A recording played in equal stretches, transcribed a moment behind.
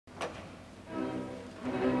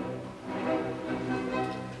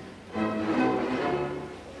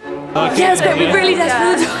Yeah, it's great. We're really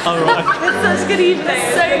desperate. Alright. It's such a good evening.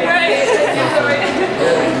 So great.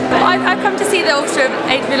 I've come to see the Orchestra of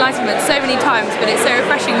Enlightenment so many times, but it's so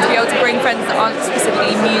refreshing to be able to bring friends that aren't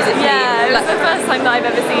specifically musically. Yeah, it was the first time that I've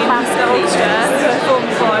ever seen the Orchestra perform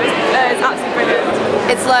before. It's absolutely brilliant.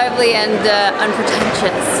 It's lively and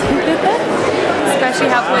unpretentious. Especially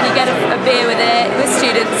helpful when you get a beer with it with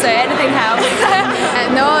students, so anything helps.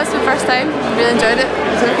 No, it's my first time. Really enjoyed it. It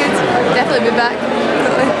was so good. Definitely be back.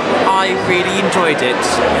 I really enjoyed it.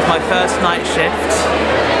 My first night shift.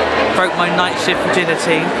 Broke my night shift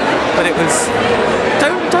virginity, but it was...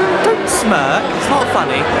 Don't smirk, it's not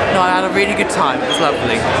funny. No, I had a really good time, it was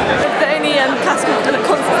lovely. The only classical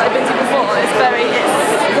concert I've been to before is the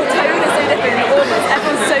tone is so different, the audience,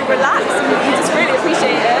 everyone's so relaxed, and you just really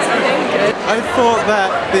appreciate it, I think. I thought that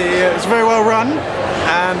it was very well run,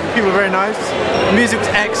 and people were very nice. The music was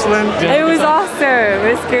excellent. It was awesome,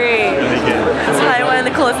 it was great. It's probably one of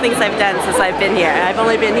the coolest things I've done since I've been here. I've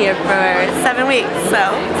only been here for 7 weeks, so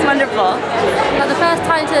it's wonderful. For the first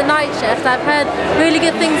time to the night shift, I've heard really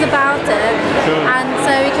good things about it, and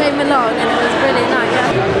so we came along and it was really nice.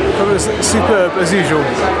 It was superb as usual.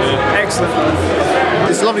 Excellent.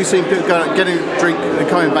 It's lovely seeing people getting a drink and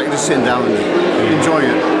coming back and just sitting down and enjoying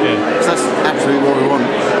it. Because that's absolutely what we want.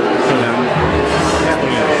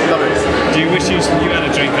 Love it. Do you wish you had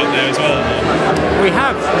a drink up there as well? We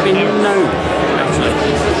have. No.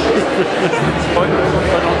 Absolutely. But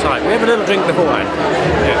on time. We have a little drink beforehand.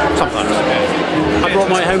 Yeah. Sometimes. I brought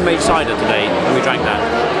my homemade cider today and we drank that.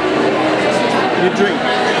 You drink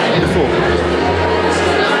before?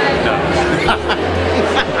 No.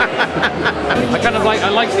 I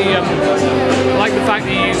like the fact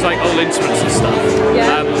that you use like old instruments and stuff.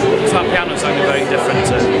 Yeah. So that piano sounded very different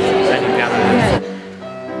to any piano.